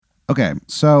Okay,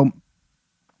 so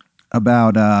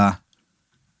about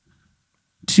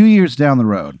 2 years down the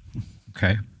road,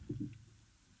 Okay.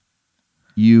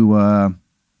 you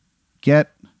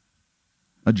get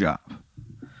a job.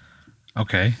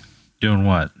 Okay. Doing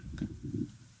what?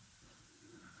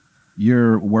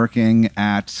 You're working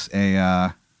at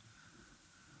a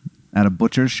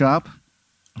butcher's shop.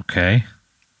 Okay.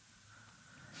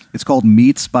 It's called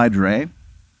Meats by Dre.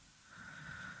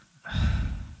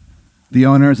 The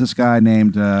owner is this guy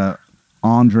named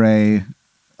Andre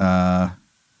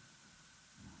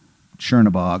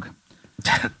Chernabog,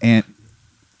 and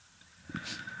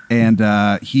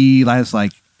he has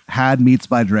like had Meats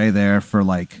by Dre there for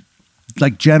like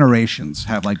generations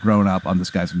have like grown up on this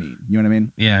guy's meat. You know what I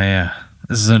mean? Yeah, yeah.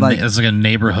 This is it's like a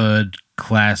neighborhood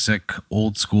classic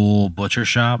old school butcher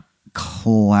shop.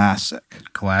 Classic.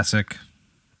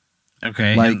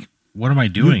 Okay. Like, what am I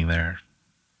doing there?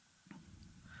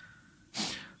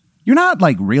 You're not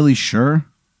like really sure.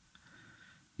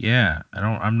 Yeah,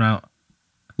 I'm not.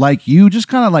 Like, you just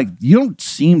kind of like, you don't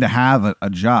seem to have a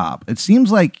job. It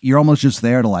seems like you're almost just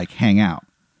there to like hang out.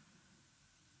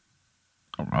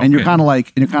 Okay. And you're kind of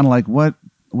like, what,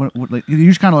 like, you're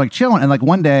just kind of like chilling. And like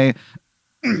one day,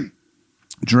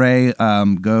 Dre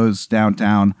goes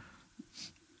downtown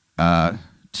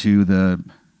to the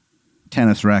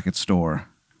tennis racket store.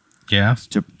 Yeah.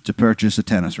 To purchase a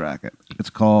tennis racket. It's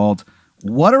called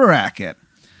What a Racket.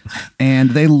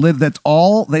 And that's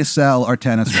all they sell are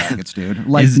tennis rackets, dude.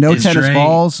 Like is tennis Dre,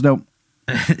 balls, no.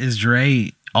 Is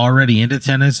Dre already into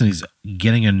tennis and he's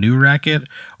getting a new racket,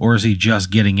 or is he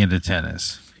just getting into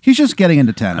tennis? He's just getting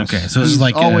into tennis. Okay, so it's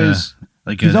like always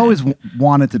he's always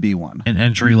wanted to be one. An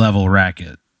entry level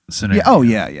racket scenario. Yeah, oh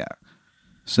yeah.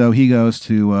 So he goes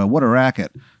to What a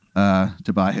Racket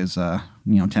to buy his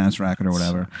tennis racket or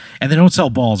whatever. And they don't sell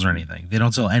balls or anything. They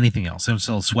don't sell anything else. They don't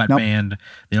sell a sweatband. Nope.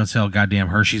 They don't sell a goddamn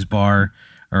Hershey's bar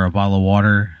or a bottle of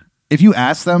water. If you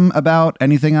ask them about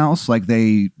anything else, like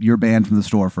you're banned from the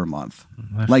store for a month.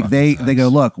 Like they go,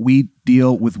 look, we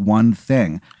deal with one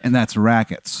thing, and that's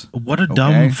rackets. What a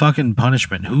dumb fucking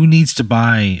punishment. Who needs to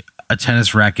buy a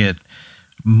tennis racket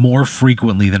more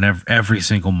frequently than every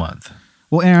single month?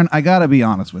 Well, Aaron, I got to be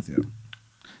honest with you.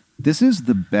 This is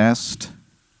the best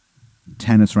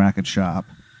tennis racket shop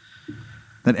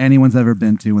that anyone's ever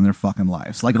been to in their fucking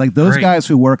lives. Like those guys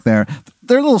who work there,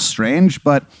 they're a little strange,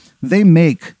 but they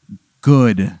make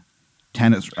good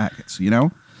tennis rackets, you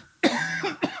know?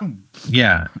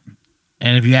 Yeah.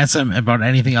 And if you ask them about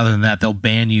anything other than that, they'll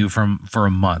ban you for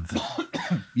a month.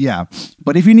 Yeah.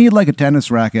 But if you need like a tennis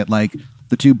racket, like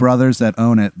the two brothers that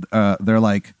own it, they're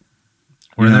like...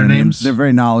 What are their names? They're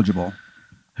very knowledgeable.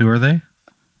 Who are they?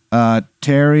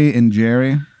 Terry and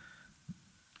Jerry.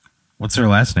 What's their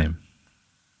last name?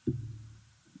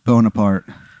 Bonaparte.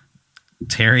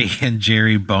 Terry and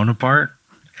Jerry Bonaparte?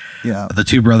 Yeah. The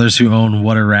two brothers who own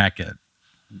What a Racket.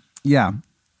 Yeah.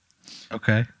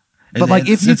 Okay. But like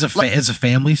if it's a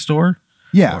family store?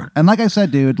 Yeah. Or? And like I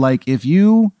said, dude, like if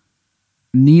you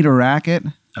need a racket,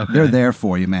 they're there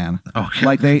for you, man. Okay.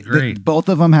 Like they both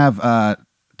of them have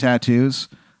tattoos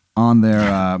on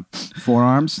their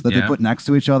forearms that they put next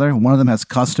to each other. One of them has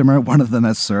customer, one of them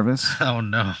has service. Oh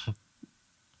no.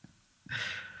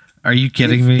 Are you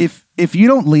kidding me? If you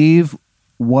don't leave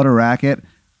What a Racket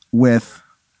with,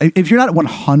 if you're not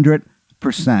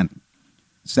 100%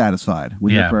 satisfied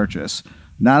with your purchase,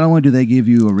 not only do they give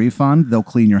you a refund, they'll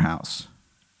clean your house.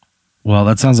 Well,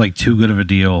 that sounds like too good of a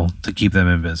deal to keep them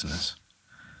in business.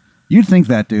 You'd think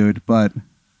that, dude, but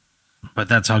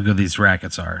that's how good these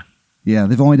rackets are. Yeah,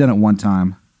 they've only done it one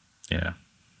time. Yeah.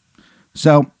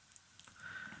 So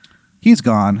he's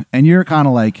gone, and you're kind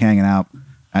of like hanging out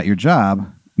at your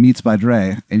job, Meats by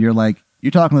Dre, and you're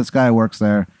talking to this guy who works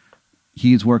there.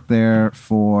 He's worked there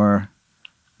for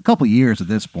a couple years at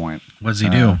this point. What does he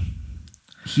do?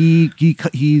 He's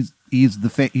he's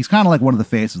kind of like one of the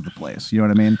faces of the place. You know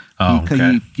what I mean? Oh,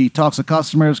 okay. He talks to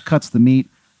customers, cuts the meat.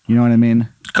 You know what I mean?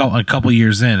 A couple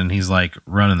years in, and he's like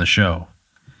running the show.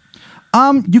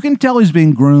 You can tell he's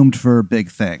being groomed for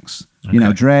big things. Okay. You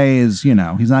know, Dre is, he's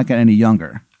not getting any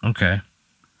younger. Okay.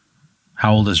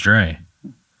 How old is Dre?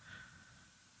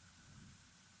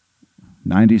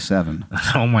 97.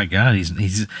 Oh my God, he's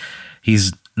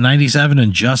 97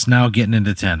 and just now getting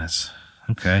into tennis.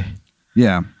 Okay.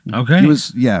 Yeah. Okay. He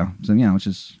was, yeah. So, it's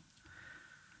just,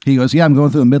 he goes, yeah, I'm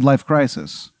going through a midlife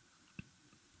crisis.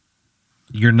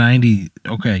 You're 90.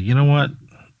 Okay. You know what?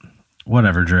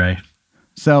 Whatever, Dre.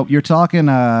 So you're talking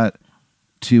to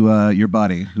your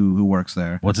buddy who works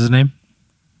there. What's his name?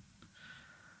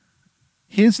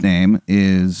 His name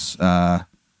is Kyle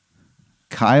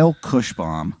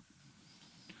Cushbaum.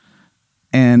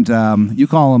 And you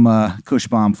call him Kush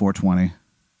Bomb 420.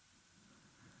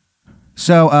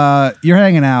 So you're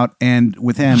hanging out and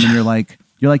with him, and you're like,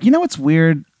 you know what's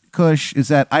weird, Kush, is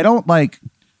that I don't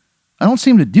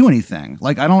seem to do anything.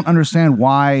 Like, I don't understand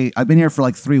why. I've been here for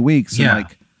like 3 weeks. And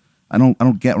like, I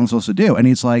don't get what I'm supposed to do. And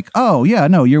he's like, oh yeah,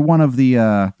 no, you're one of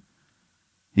the.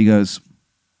 He goes,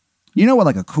 you know what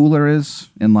like a cooler is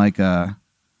in like a.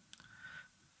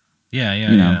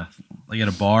 Yeah. Like at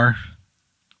a bar.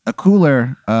 A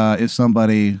cooler is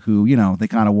somebody who, they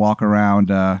kind of walk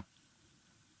around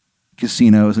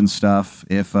casinos and stuff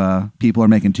if people are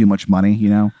making too much money,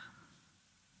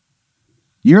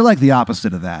 You're like the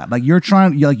opposite of that. Like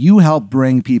you help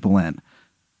bring people in.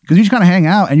 Because you just kind of hang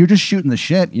out and you're just shooting the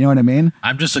shit, you know what I mean?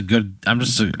 I'm just a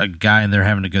guy in there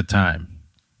having a good time.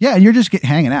 Yeah, and you're just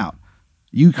hanging out.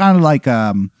 You kind of like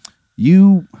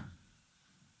you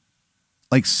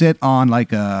like sit on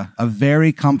like a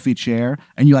very comfy chair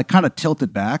and you like kind of tilt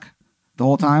it back the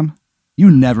whole time. You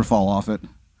never fall off it.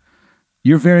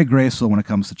 You're very graceful when it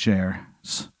comes to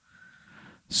chairs.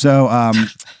 So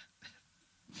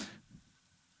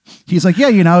he's like, yeah,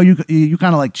 you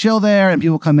kind of like chill there and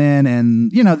people come in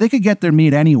and, they could get their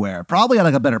meat anywhere, probably at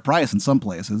like a better price in some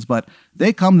places, but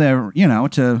they come there,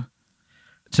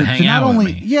 to hang not out only,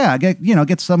 with me. yeah,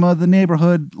 get some of the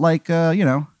neighborhood, like, get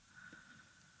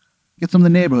some of the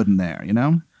neighborhood in there,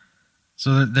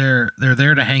 So they're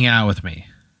there to hang out with me.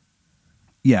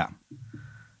 Yeah.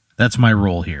 That's my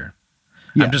role here.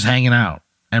 Yeah. I'm just hanging out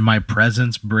and my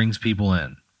presence brings people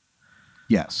in.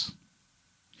 Yes.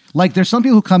 Like there's some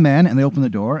people who come in and they open the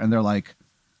door and they're like,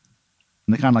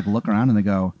 and they kind of like look around and they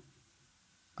go,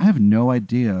 I have no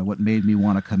idea what made me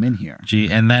want to come in here.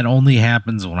 Gee, and that only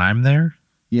happens when I'm there?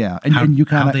 Yeah. And you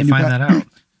kind of, how'd they find that out?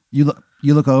 You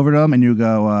look over them and you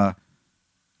go,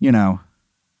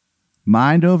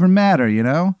 mind over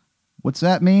matter, What's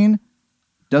that mean?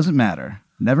 Doesn't matter.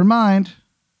 Never mind.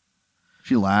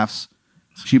 She laughs.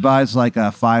 She buys like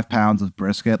 5 pounds of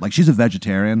brisket. Like she's a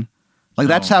vegetarian. Like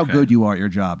that's how good you are at your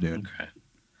job, dude. Okay.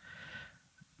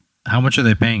 How much are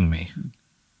they paying me?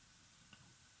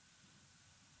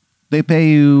 They pay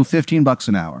you $15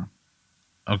 an hour.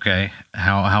 Okay.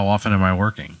 How often am I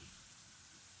working?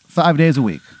 5 days a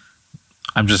week.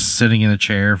 I'm just sitting in a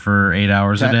chair for 8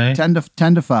 hours a day? 10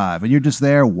 to 5. And you're just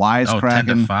there wisecracking.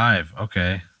 10 to 5.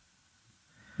 Okay.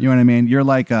 You know what I mean? You're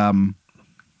like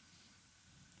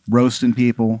roasting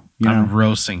people. I'm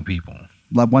roasting people.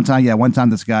 Like one time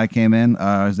this guy came in.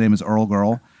 His name is Earl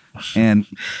Girl. And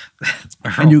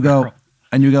you go,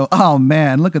 oh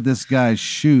man, look at this guy's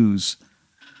shoes.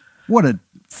 What a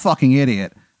fucking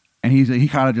idiot. And he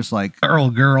kind of just like Earl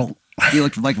Girl. He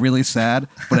looked like really sad,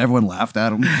 but everyone laughed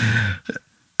at him.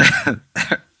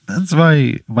 That's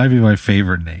might be my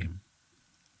favorite name.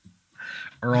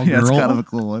 Earl Girl. It's kind of a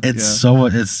cool one. It's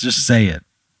just say it.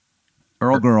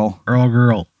 Earl Girl. Earl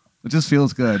Girl. It just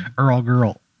feels good. Earl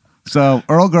Girl. So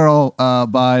Earl Girl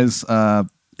buys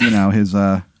his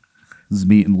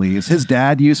meat and leaves. His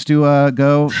dad used to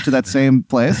go to that same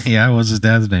place. Yeah, what's his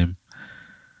dad's name?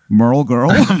 Merle Girl.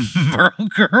 Merle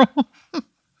Girl.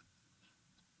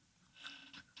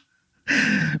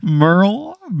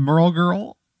 Merle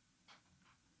Girl.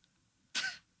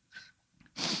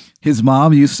 His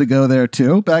mom used to go there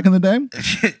too back in the day.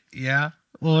 Yeah.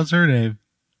 Well, what's her name?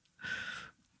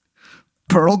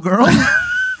 Pearl Girl.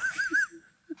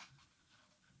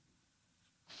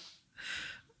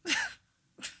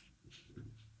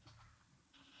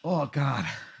 Oh God,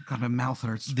 my mouth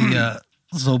hurts.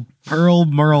 So Pearl,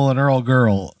 Merle, and Earl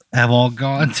Girl have all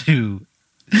gone to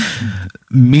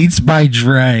Meats by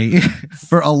Dre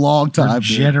for a long time, for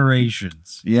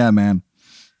generations. Yeah, man.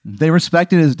 They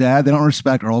respected his dad. They don't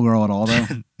respect Earl Girl at all, though.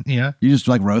 Yeah, you just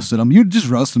like roasted him. You just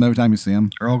roast him every time you see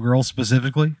him. Earl Girl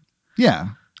specifically. Yeah.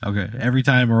 Okay. Every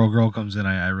time Earl Girl comes in,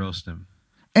 I roast him.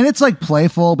 And it's like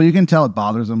playful, but you can tell it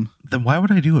bothers him. Then why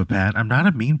would I do it, Pat? I'm not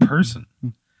a mean person.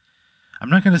 I'm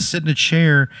not going to sit in a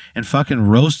chair and fucking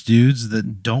roast dudes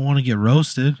that don't want to get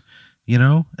roasted.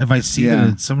 If I see that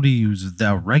it's somebody who's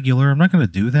that regular, I'm not going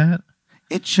to do that.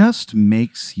 It just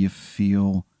makes you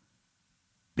feel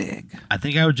big. I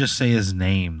think I would just say his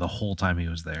name the whole time he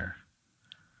was there.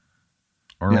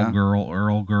 Earl Girl,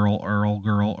 Earl Girl, Earl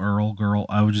Girl, Earl Girl.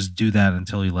 I would just do that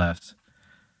until he left.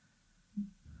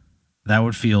 That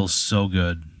would feel so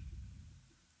good.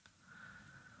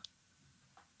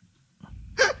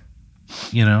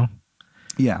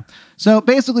 Yeah. So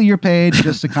basically you're paid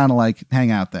just to kind of like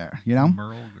hang out there,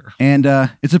 Merle Girl. And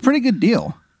it's a pretty good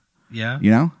deal. Yeah.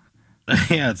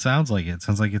 Yeah, it sounds like it. It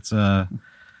sounds like it's a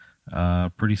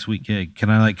pretty sweet gig. Can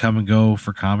I like come and go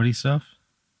for comedy stuff?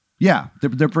 Yeah,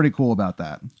 they're pretty cool about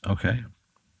that. Okay.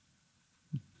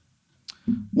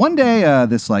 One day,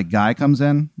 this like guy comes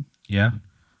in, Yeah.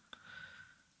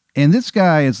 and this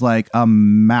guy is like a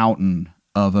mountain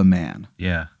of a man.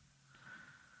 Yeah.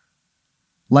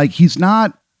 Like he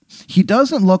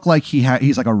doesn't look like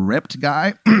he's like a ripped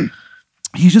guy.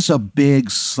 He's just a big,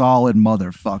 solid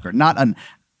motherfucker. Not an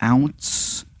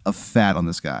ounce of fat on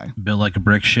this guy. Built like a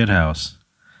brick shithouse.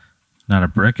 Not a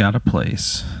brick out of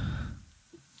place.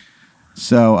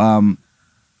 So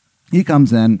he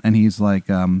comes in and he's like,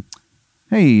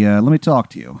 hey, let me talk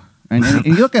to you. And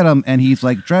you look at him and he's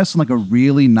like dressed in like a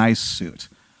really nice suit.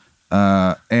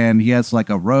 And he has like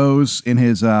a rose in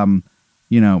his,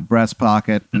 breast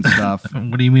pocket and stuff.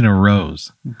 What do you mean a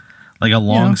rose? Like a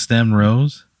long stem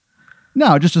rose?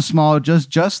 No, just a small,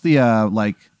 just the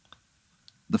like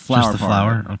the flower. Just the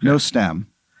flower? Okay. No stem.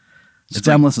 It's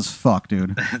stemless as fuck,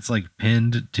 dude. It's like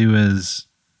pinned to his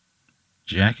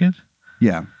jacket?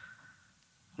 Yeah.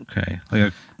 Okay.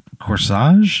 Like a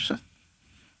corsage?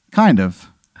 Kind of.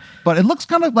 But it looks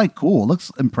kind of like cool. It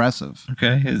looks impressive.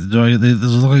 Okay. Does it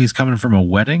look like he's coming from a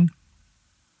wedding?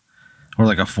 Or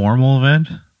like a formal event?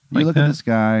 You look at this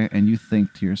guy and you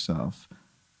think to yourself,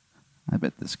 I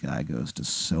bet this guy goes to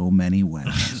so many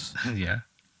weddings. Yeah.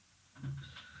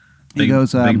 He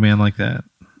goes, big man like that.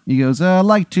 He goes, I'd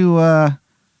like to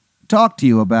talk to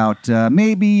you about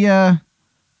maybe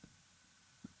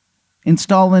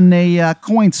installing a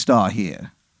Coinstar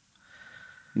here.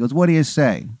 He goes, what do you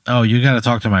say? Oh, you got to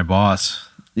talk to my boss.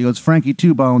 He goes, Frankie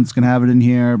Two Bones can have it in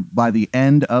here by the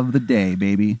end of the day,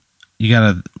 baby. You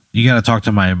gotta talk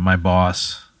to my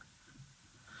boss.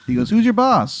 He goes, who's your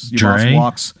boss? Dre?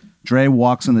 Dre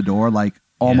walks in the door like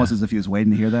almost as if he was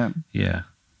waiting to hear that. Yeah.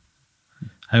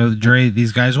 I go, Dre,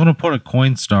 these guys want to put a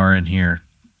Coinstar in here.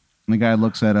 And the guy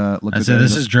looks at I said,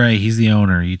 this is Dre. He's the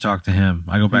owner. You talk to him.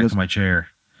 I go back to my chair.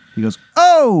 He goes,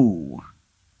 oh!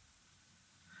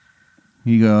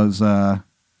 He goes, all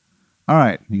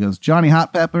right. He goes, Johnny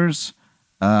Hot Peppers,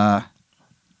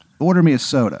 order me a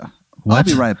soda. What? I'll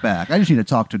be right back. I just need to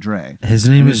talk to Dre. His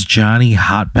name is Johnny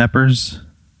Hot Peppers?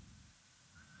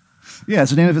 Yeah,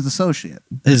 it's the name of his associate.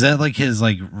 Is that like his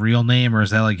like real name or is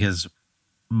that like his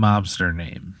mobster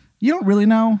name? You don't really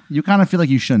know. You kind of feel like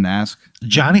you shouldn't ask.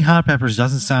 Johnny Hot Peppers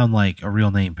doesn't sound like a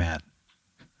real name, Pat.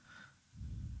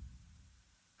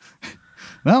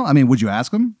 Well, I mean, would you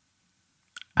ask him?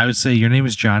 I would say, your name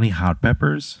is Johnny Hot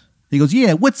Peppers? He goes,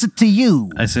 yeah, what's it to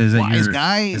you? I say, is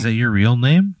that your real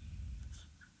name?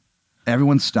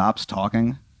 Everyone stops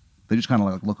talking. They just kind of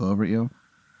like look over at you.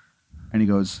 And he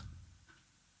goes,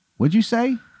 what'd you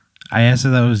say? I asked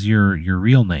if that was your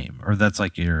real name or that's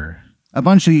like your... A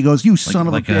bunch of, he goes, you son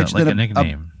of a bitch. Like a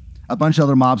nickname. A bunch of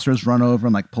other mobsters run over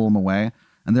and like pull him away.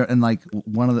 And they're, and like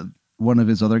one of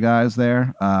his other guys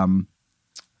there,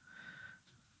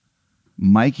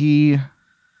 Mikey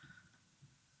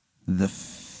the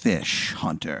Fish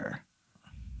Hunter.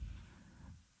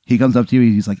 He comes up to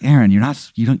you. He's like, Aaron, you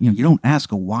don't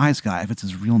ask a wise guy if it's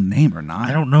his real name or not.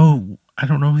 I don't know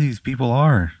who these people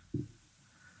are.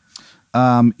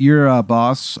 Your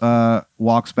boss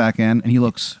walks back in and he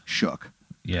looks shook.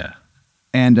 Yeah.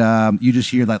 And you just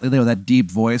hear that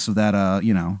deep voice of that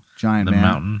giant the man.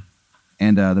 Mountain.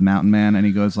 And the mountain man, and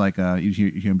he goes like, you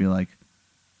hear him be like,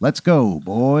 let's go,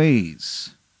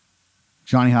 boys.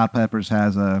 Johnny Hot Peppers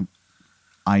has a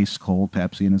ice cold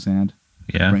Pepsi in his hand.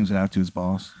 Yeah. Brings it out to his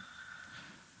boss.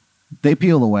 They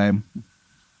peel away.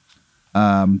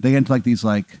 They get into like these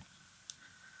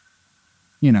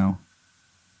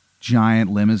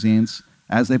giant limousines.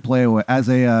 As they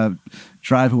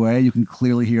drive away, you can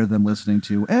clearly hear them listening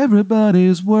to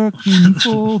 "Everybody's Working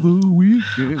for the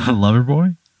Weekend."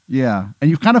 Loverboy. Yeah, and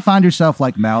you kind of find yourself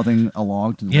like mouthing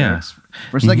along to the lyrics.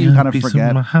 For a second, you kind of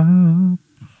forget.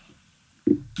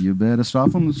 You better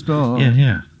start from the start.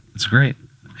 Yeah, it's great.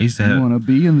 I used to have. You want to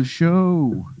be in the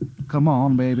show? Come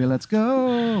on, baby, let's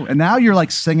go. And now you're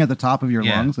like singing at the top of your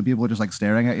lungs, and people are just like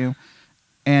staring at you.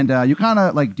 And you kind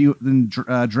of like then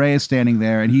Dre is standing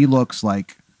there, and he looks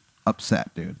like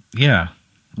upset, dude. Yeah.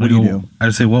 What do you do? I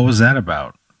would say, what was that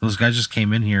about? Those guys just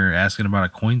came in here asking about a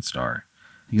Coinstar.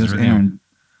 He goes, Aaron.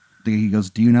 He goes,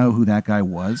 do you know who that guy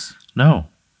was? No.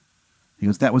 He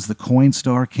goes, that was the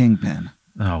Coinstar Kingpin.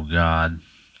 Oh God.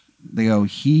 They go,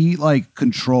 he like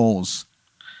controls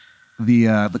the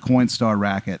Coinstar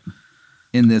racket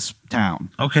in this town.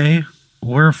 Okay,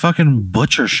 we're a fucking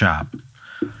butcher shop.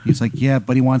 He's like, yeah,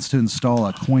 but he wants to install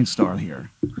a Coinstar here.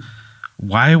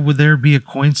 Why would there be a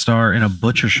Coinstar in a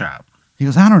butcher shop? He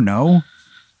goes, I don't know.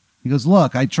 He goes,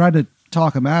 look, I tried to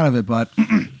talk him out of it, but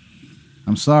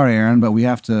I'm sorry, Aaron, but we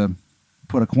have to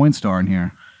put a Coinstar in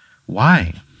here.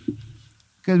 Why?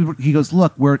 He goes,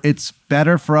 look, it's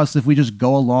better for us if we just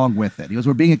go along with it. He goes,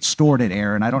 we're being extorted,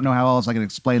 Aaron. I don't know how else I can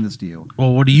explain this to you.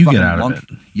 Well, what do you get out of it?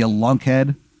 You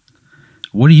lunkhead.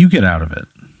 What do you get out of it?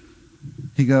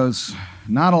 He goes,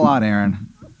 not a lot, Aaron,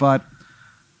 but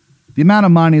the amount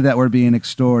of money that we're being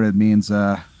extorted means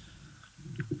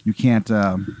you can't,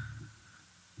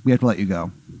 we have to let you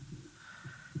go.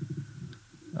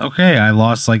 Okay, I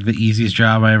lost like the easiest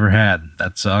job I ever had.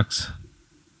 That sucks.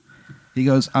 He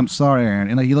goes, I'm sorry, Aaron.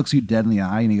 And like, he looks you dead in the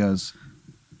eye and he goes,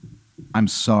 I'm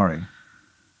sorry.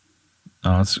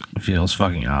 Oh, it feels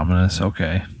fucking ominous.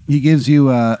 Okay. He gives you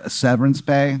a severance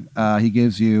pay. He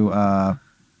gives you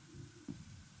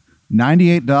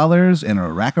 $98 and a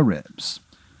rack of ribs.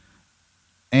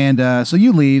 And so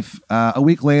you leave. A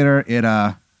week later, it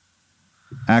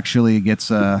actually gets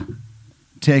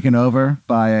taken over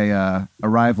by a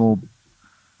rival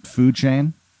food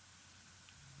chain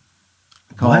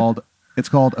called. What? It's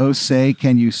called Osei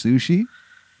Can You Sushi.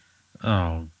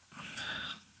 Oh.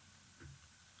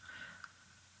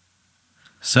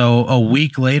 So a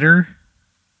week later?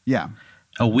 Yeah.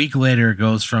 A week later, it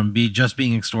goes from just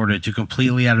being extorted to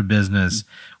completely out of business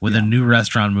with a new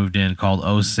restaurant moved in called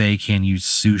Osei Can You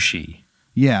Sushi.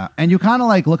 Yeah, and you kind of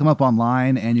like look them up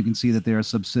online and you can see that they're a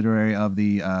subsidiary of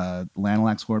the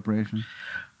Lanolax Corporation.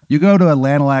 You go to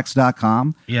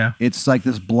lanolax.com. Yeah. It's like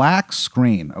this black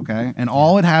screen, okay? And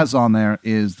all it has on there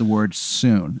is the word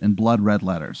soon in blood red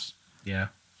letters. Yeah.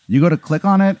 You go to click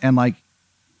on it and like,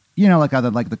 you know, like how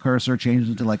the cursor changes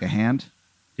into like a hand?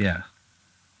 Yeah.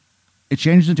 It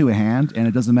changes into a hand and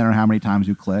it doesn't matter how many times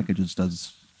you click. It just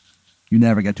does. You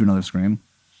never get to another screen.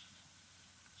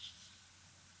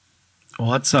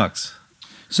 Well, that sucks.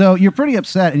 So you're pretty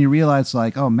upset and you realize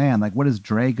like, oh man, like what is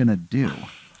Dre going to do?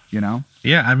 You know?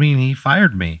 Yeah, I mean, he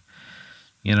fired me.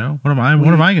 You know, what am I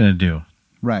going to do?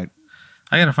 Right.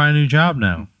 I got to find a new job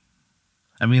now.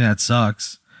 I mean, that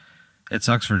sucks. It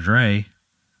sucks for Dre.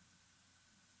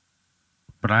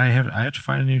 But I have to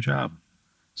find a new job.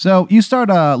 So you start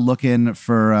looking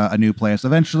for a new place.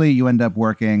 Eventually, you end up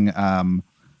working,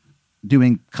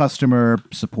 doing customer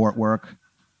support work.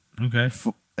 Okay.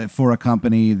 For a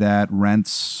company that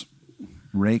rents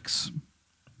rakes.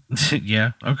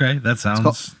 Yeah. Okay. That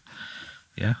sounds.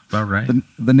 Yeah, about right.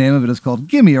 The name of it is called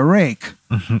 "Give Me a Rake."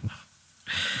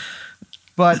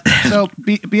 But so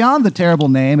beyond the terrible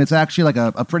name, it's actually like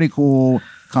a pretty cool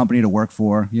company to work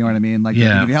for. You know what I mean? Like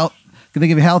yeah. They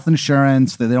give you health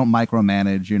insurance. They don't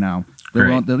micromanage. You know,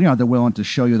 they're willing to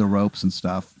show you the ropes and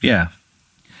stuff. Yeah.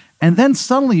 And then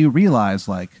suddenly you realize,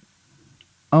 like,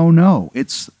 oh no,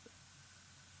 it's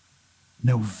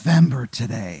November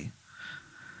today.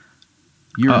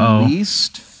 Your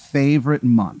least favorite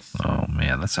month. Oh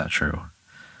man, that's not true.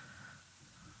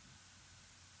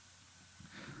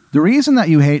 The reason that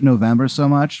you hate November so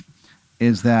much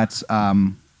is that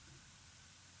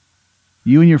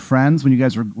you and your friends, when you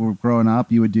guys were growing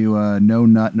up, you would do No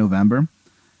Nut November.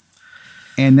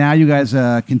 And now you guys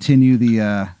continue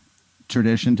the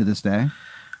tradition to this day.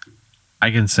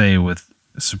 I can say with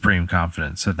supreme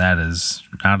confidence that is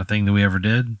not a thing that we ever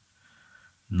did,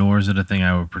 nor is it a thing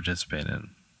I would participate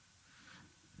in.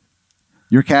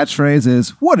 Your catchphrase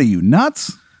is, "What are you,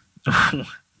 nuts?"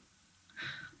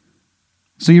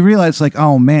 So you realize, like,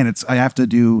 oh man, I have to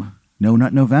do No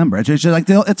Nut November. It's just like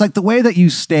it's like the way that you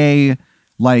stay,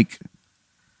 like,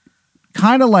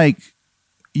 kind of like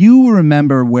you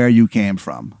remember where you came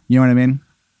from. You know what I mean?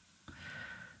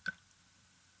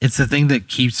 It's the thing that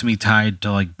keeps me tied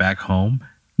to like back home.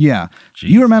 Yeah,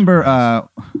 Jesus you remember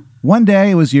one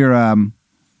day it was your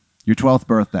 12th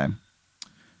birthday.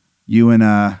 You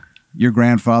and your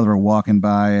grandfather were walking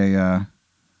by a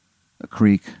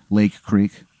creek, Lake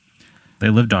Creek. They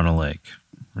lived on a lake,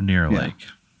 or near a lake.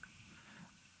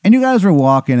 And you guys were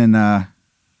walking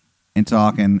and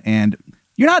talking, and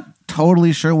you're not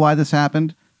totally sure why this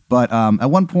happened, but at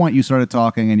one point you started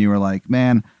talking and you were like,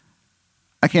 man,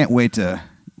 I can't wait to,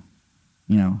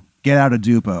 get out of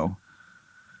Dupo.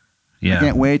 Yeah. I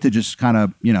can't wait to just kind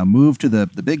of, move to the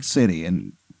big city.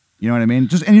 And you know what I mean?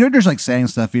 And you're just like saying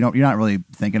stuff, you're not really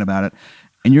thinking about it.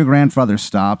 And your grandfather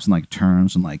stops and like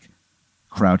turns and like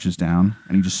crouches down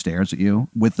and he just stares at you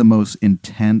with the most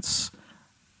intense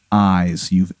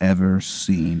eyes you've ever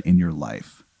seen in your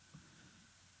life.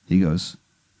 He goes,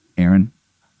 Aaron,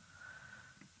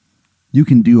 you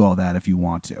can do all that if you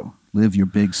want to. Live your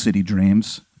big city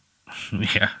dreams.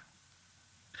 Yeah.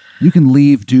 You can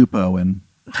leave Dupo and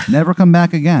never come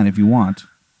back again if you want.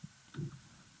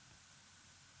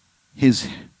 His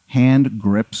hand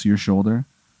grips your shoulder,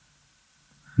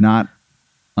 not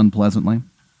unpleasantly.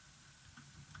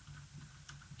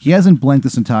 He hasn't blinked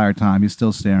this entire time. He's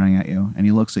still staring at you, and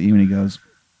he looks at you and he goes,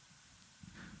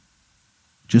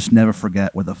 Just never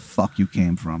forget where the fuck you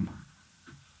came from.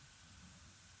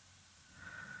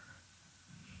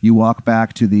 You walk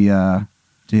back to to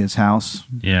his house.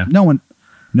 Yeah. No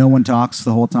one talks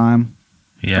the whole time.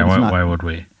 Yeah, why would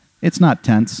we? It's not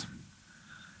tense.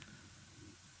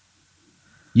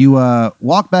 You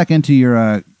walk back into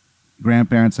your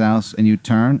grandparents' house and you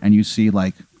turn and you see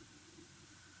like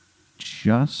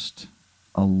just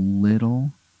a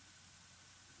little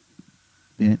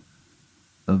bit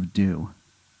of dew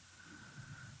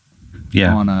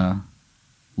on a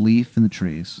leaf in the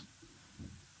trees.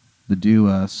 The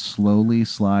dew slowly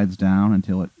slides down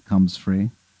until it comes free.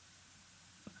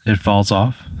 It falls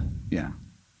off? Yeah.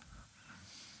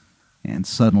 And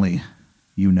suddenly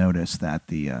you notice that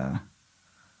the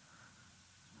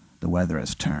weather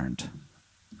has turned.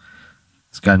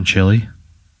 It's gotten chilly.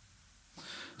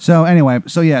 So anyway,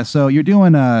 so you're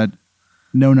doing No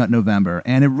Nut November,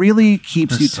 and it really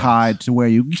keeps you tied to where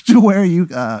you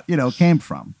came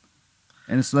from,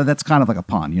 and so that's kind of like a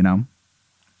pun, you know.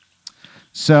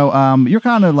 So you're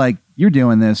kind of like you're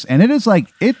doing this, and it is like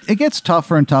it gets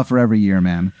tougher and tougher every year,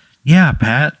 man. Yeah,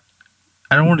 Pat.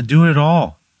 I don't want to do it at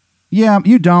all. Yeah,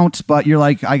 you don't, but you're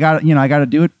like I got to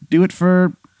do it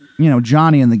for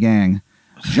Johnny and the gang,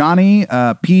 Johnny,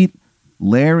 Pete,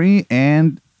 Larry,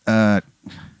 and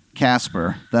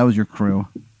Casper. That was your crew.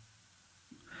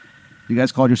 You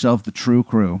guys called yourself the True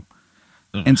Crew.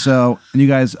 And you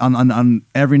guys on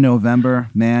every November,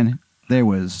 man, there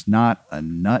was not a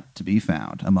nut to be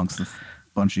found amongst the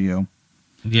bunch of you.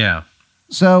 Yeah.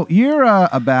 So you're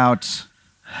about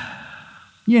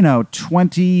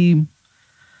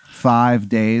 25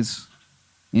 days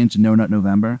into No Nut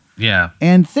November. Yeah.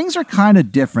 And things are kind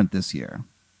of different this year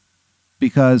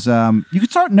because you can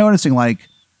start noticing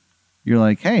you're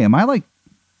like, hey, am I like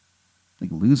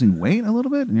losing weight a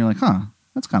little bit? And you're like, huh,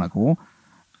 that's kind of cool.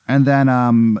 And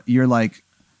then you're like,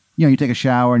 you take a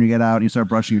shower and you get out and you start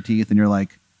brushing your teeth and you're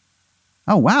like,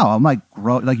 oh wow, I'm like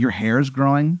your hair's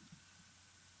growing.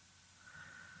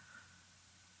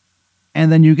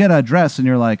 And then you get a dress and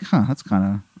you're like, huh, that's kind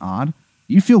of odd.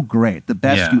 You feel great, the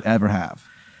best you ever have.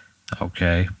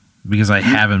 Okay, because I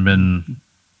haven't been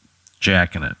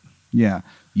jacking it. Yeah,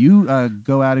 you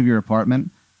go out of your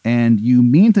apartment and you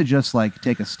mean to just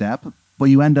take a step, but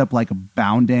you end up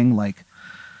bounding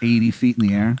 80 feet in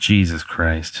the air. Jesus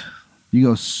Christ. You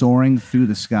go soaring through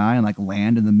the sky and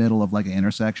land in the middle of an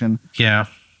intersection. Yeah.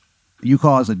 You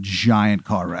cause a giant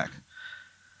car wreck.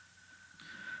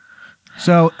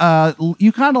 So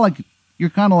you're kind of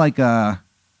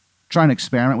trying to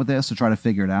experiment with this to try to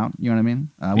figure it out. You know what I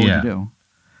mean? What would you do?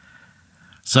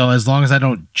 So as long as I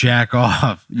don't jack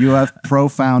off. You have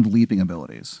profound leaping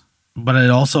abilities. But it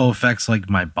also affects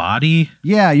my body?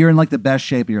 Yeah, you're in the best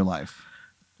shape of your life.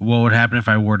 What would happen if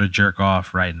I were to jerk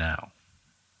off right now?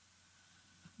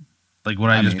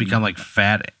 Would I just become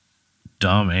fat,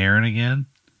 dumb Aaron again?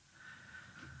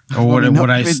 Or would would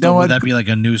that be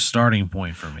a new starting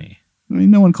point for me? I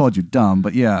mean, no one called you dumb,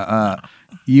 but yeah,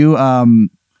 you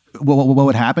what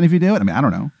would happen if you do it? I mean, I don't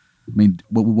know. I mean,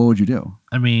 what would you do?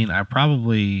 I mean, I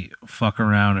probably fuck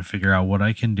around and figure out what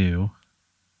I can do.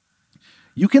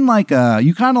 You can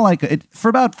you kind of it for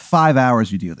about 5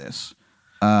 hours. You do this,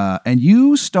 and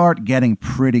you start getting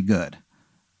pretty good.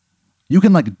 You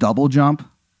can double jump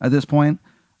at this point.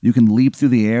 You can leap through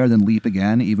the air, then leap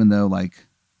again, even though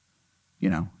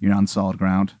you're not on solid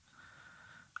ground.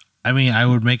 I mean, I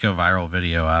would make a viral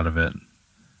video out of it.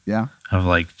 Yeah. Of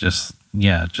just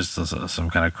some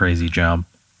kind of crazy jump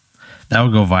that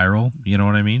would go viral. You know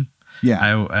what I mean?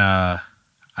 Yeah.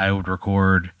 I would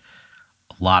record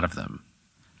a lot of them.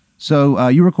 So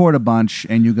you record a bunch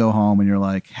and you go home and you're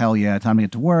like, hell yeah, time to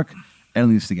get to work.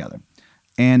 Editing these together.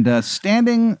 And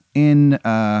standing in,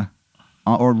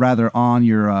 or rather on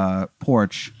your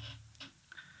porch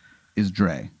is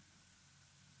Dre.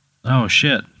 Oh,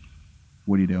 shit.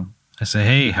 What do you do? I say,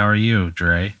 hey, how are you,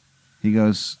 Dre? He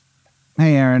goes,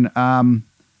 hey, Aaron,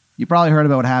 you probably heard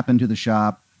about what happened to the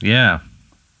shop. Yeah.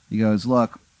 He goes,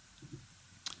 look,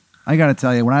 I got to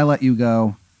tell you, when I let you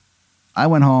go, I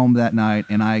went home that night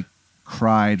and I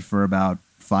cried for about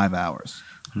 5 hours.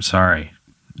 I'm sorry.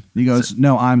 He goes,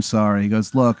 no, I'm sorry. He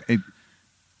goes, look,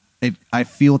 I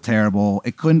feel terrible.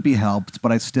 It couldn't be helped,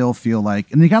 but I still feel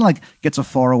and he kind of gets a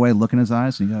faraway look in his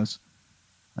eyes and he goes,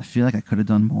 I feel like I could have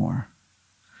done more.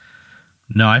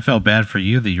 No, I felt bad for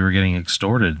you that you were getting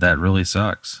extorted. That really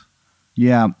sucks.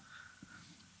 Yeah. And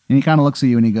he kind of looks at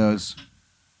you and he goes,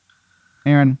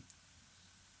 Aaron,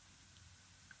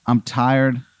 I'm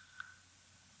tired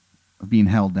of being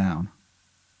held down.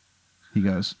 He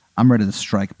goes, I'm ready to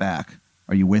strike back.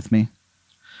 Are you with me?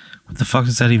 What the fuck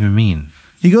does that even mean?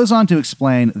 He goes on to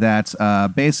explain that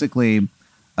basically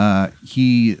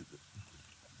he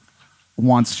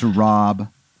wants to rob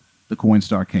the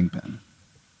Coinstar Kingpin.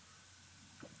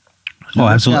 Oh,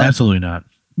 absolutely, absolutely not.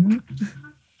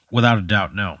 Without a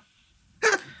doubt, no.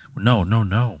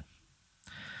 No.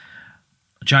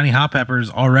 Johnny Hot Peppers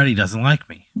already doesn't like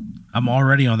me. I'm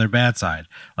already on their bad side.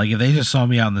 Like, if they just saw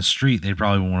me out in the street, they'd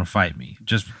probably want to fight me,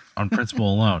 just on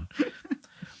principle alone.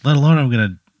 Let alone I'm going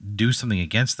to do something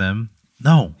against them.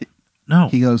 No.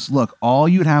 He goes, look, all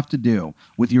you'd have to do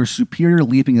with your superior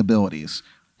leaping abilities,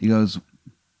 he goes,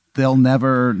 they'll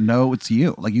never know it's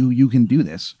you. Like, you can do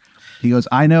this. He goes,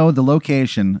 I know the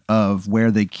location of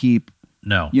where they keep,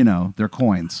 their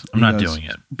coins. I'm not doing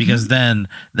it because then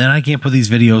I can't put these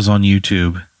videos on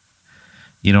YouTube.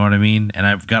 You know what I mean? And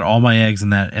I've got all my eggs in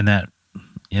that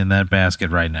basket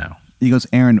right now. He goes,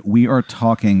 Aaron, we are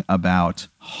talking about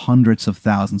hundreds of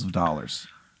thousands of dollars.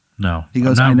 No, he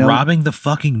goes, I'm not robbing the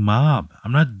fucking mob.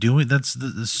 I'm not doing. That's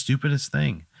the stupidest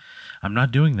thing. I'm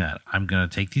not doing that. I'm going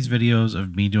to take these videos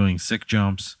of me doing sick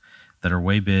jumps that are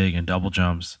way big and double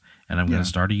jumps, and I'm going to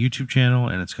start a YouTube channel,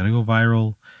 and it's going to go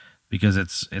viral because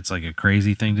it's like a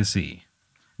crazy thing to see.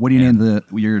 What do you name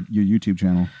your YouTube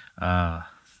channel?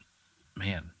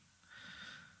 Man.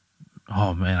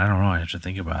 Oh, man, I don't know. I have to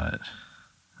think about it.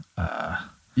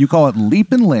 You call it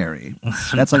Leapin' Larry.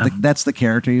 That's like that's the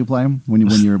character you play when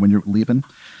you're leaping.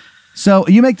 So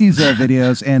you make these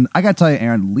videos, and I gotta tell you,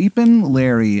 Aaron, Leapin'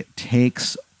 Larry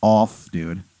takes off,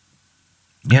 dude.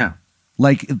 Yeah,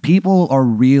 like people are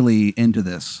really into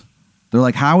this. They're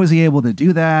like, "How is he able to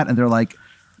do that?" And they're like,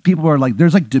 people are like,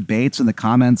 there's like debates in the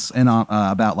comments and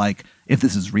about like if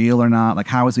this is real or not. Like,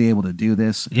 how is he able to do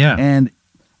this? Yeah, and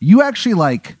you actually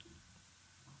like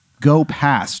go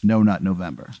past No Nut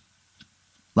November.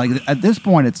 Like at this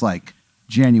point, it's like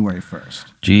January 1st.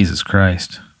 Jesus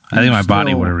Christ! I think my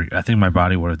body would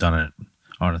have done it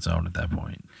on its own at that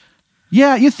point.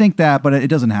 Yeah, you think that, but it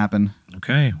doesn't happen.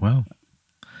 Okay, well,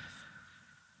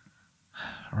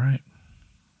 all right.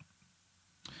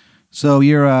 So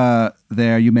you're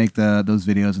there. You make those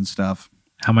videos and stuff.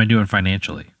 How am I doing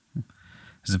financially?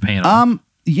 Is it paying off?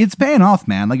 It's paying off,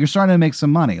 man. Like you're starting to make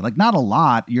some money. Like not a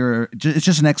lot. It's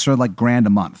just an extra like $1,000 a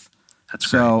month. That's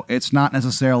so great. It's not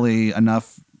necessarily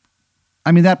enough.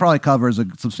 I mean, that probably covers a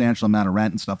substantial amount of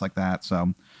rent and stuff like that.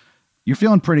 So you're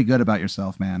feeling pretty good about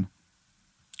yourself, man.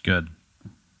 Good.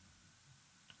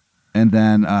 And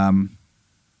then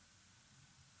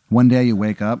one day you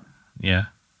wake up. Yeah.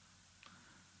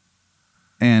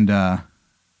 And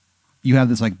you have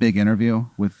this like big interview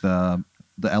with the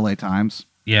LA Times.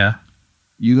 Yeah.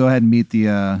 You go ahead and meet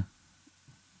the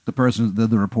person,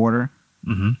 the reporter.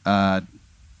 Mm-hmm.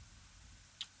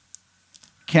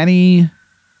 Kenny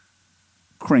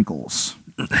Crinkles.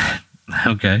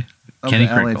 Okay. Kenny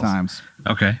the Crinkles. LA Times.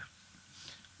 Okay.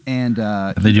 And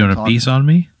are they doing a piece on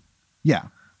me? Yeah.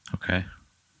 Okay.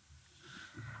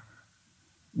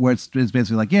 Where it's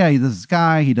basically like, yeah, this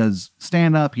guy, he does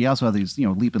stand up. He also has these,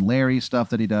 Leapin' Larry stuff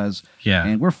that he does. Yeah.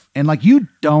 And like you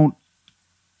don't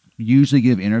usually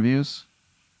give interviews.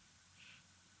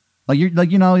 Like you like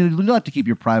to keep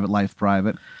your private life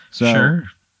private. So sure.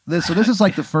 This is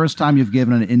like the first time you've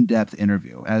given an in-depth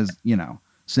interview, as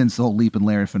since the whole Leapin'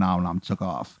 Larry phenomenon took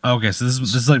off. Okay, so this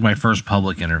is like my first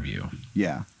public interview.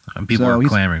 Yeah, and people are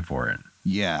clamoring for it.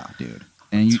 Yeah, dude.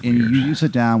 And you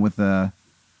sit down with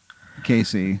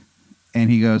Casey, and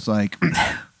he goes like,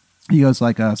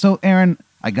 so Aaron,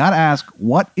 I gotta ask,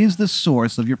 what is the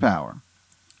source of your power?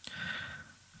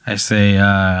 I say,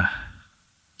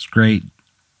 it's great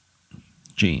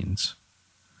genes.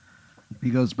 He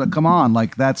goes, but come on,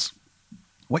 like that's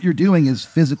what you're doing is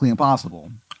physically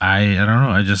impossible. I don't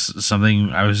know. Something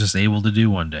I was just able to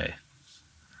do one day.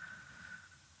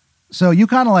 So you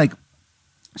kind of like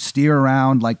steer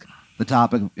around like the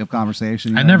topic of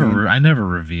conversation. I never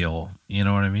reveal. You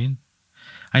know what I mean?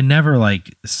 I never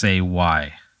like say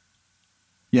why.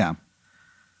 Yeah.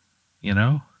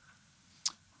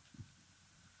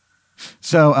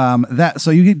 So so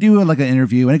you do like an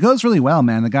interview and it goes really well,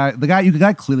 man. The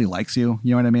guy clearly likes you.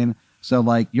 You know what I mean? So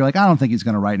like you're like, I don't think he's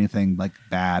gonna write anything like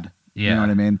bad. Yeah. You know what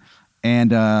I mean?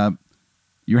 And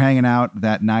you're hanging out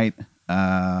that night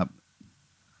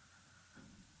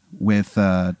with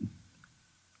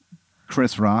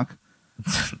Chris Rock.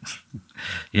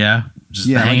 Yeah,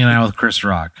 hanging out with Chris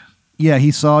Rock. Yeah,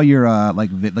 he saw your like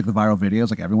the viral videos,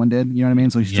 like everyone did. You know what I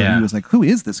mean? So he was like, "Who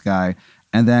is this guy?"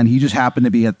 And then he just happened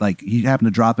to be he happened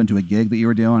to drop into a gig that you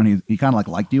were doing. And he kind of like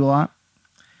liked you a lot.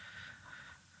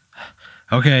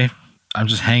 Okay, I'm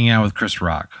just hanging out with Chris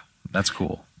Rock. That's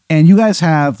cool. And you guys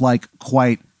have like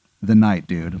quite the night,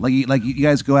 dude. Like you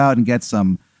guys go out and get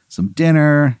some some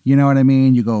dinner. You know what I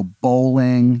mean? You go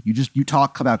bowling. You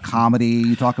talk about comedy.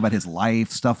 You talk about his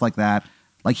life, stuff like that.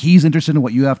 Like he's interested in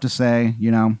what you have to say.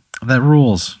 You know, that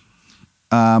rules.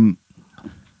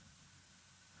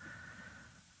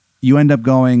 You end up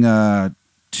going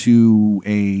to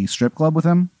a strip club with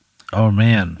him. Oh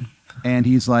man! And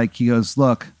he goes,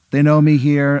 look, they know me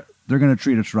here. They're gonna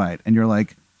treat us right. And you're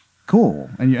like, cool.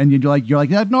 And you're like,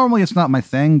 yeah, normally it's not my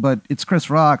thing, but it's Chris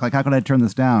Rock. Like, how could I turn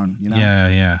this down? You know?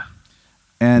 Yeah.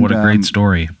 And what a great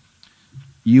story.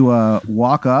 You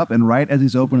walk up, and right as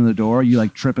he's opening the door, you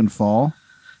like trip and fall.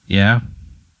 Yeah.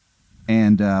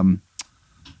 And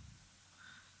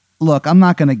look, I'm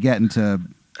not gonna get into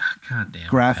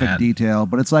graphic detail,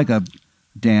 but it's like a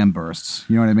dam bursts.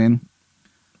 You know what I mean?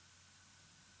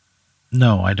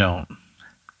 No, I don't.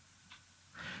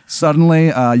 Suddenly,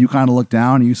 you kind of look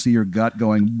down and you see your gut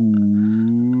going.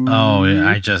 Boo. Oh,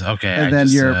 yeah,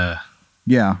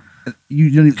 yeah.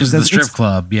 Because the strip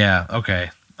club. Yeah, okay.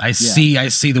 I see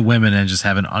the women and just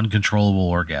have an uncontrollable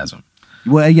orgasm.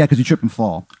 Well, yeah, because you trip and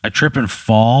fall. I trip and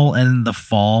fall, and the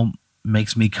fall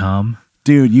makes me come.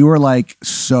 Dude, you were like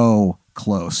so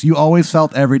close. You always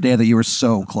felt every day that you were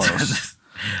so close.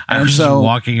 I was just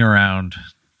walking around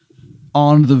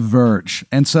on the verge.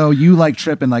 And so you like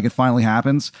trip and like it finally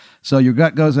happens. So your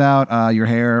gut goes out, your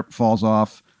hair falls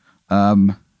off.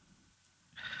 Suddenly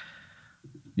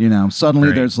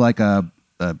Great. There's like a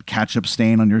ketchup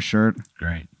stain on your shirt.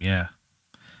 Great. Yeah.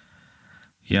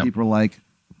 Yeah. People are like,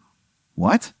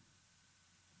 what?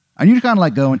 And you kind of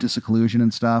like go into seclusion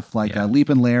and stuff. Like Leap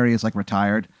and Larry is like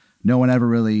retired. No one ever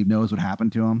really knows what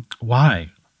happened to him.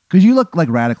 Why? Because you look like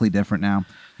radically different now.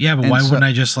 Yeah, but why wouldn't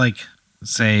I just like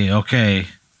say, okay,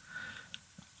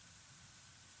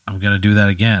 I'm going to do that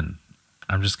again.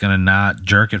 I'm just going to not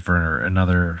jerk it for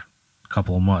another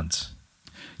couple of months.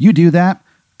 You do that,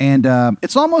 and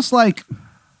it's almost like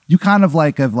you kind of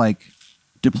like have like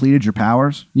depleted your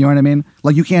powers. You know what I mean?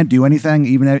 Like you can't do anything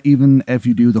even if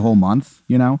you do the whole month,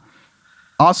 you know?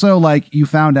 Also, like you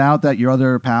found out that your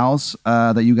other pals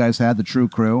that you guys had, the True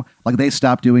Crew, like they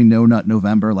stopped doing No Nut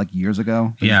November like years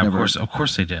ago. Of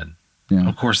course they did. Yeah.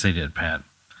 Of course they did, Pat.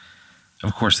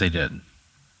 Of course they did.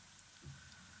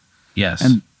 Yes.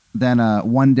 And then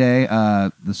one day,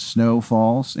 the snow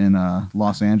falls in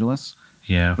Los Angeles.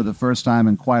 Yeah. For the first time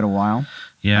in quite a while.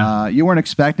 Yeah. You weren't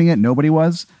expecting it. Nobody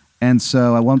was. And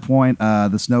so at one point,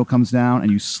 the snow comes down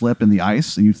and you slip in the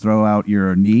ice and you throw out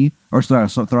your knee or throw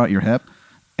out your hip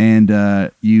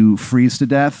and you freeze to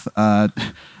death a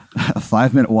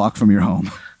 5-minute walk from your home.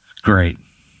 Great.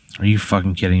 Are you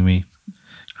fucking kidding me?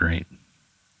 Great.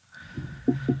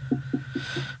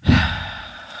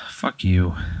 Fuck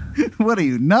you. What are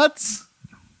you, nuts?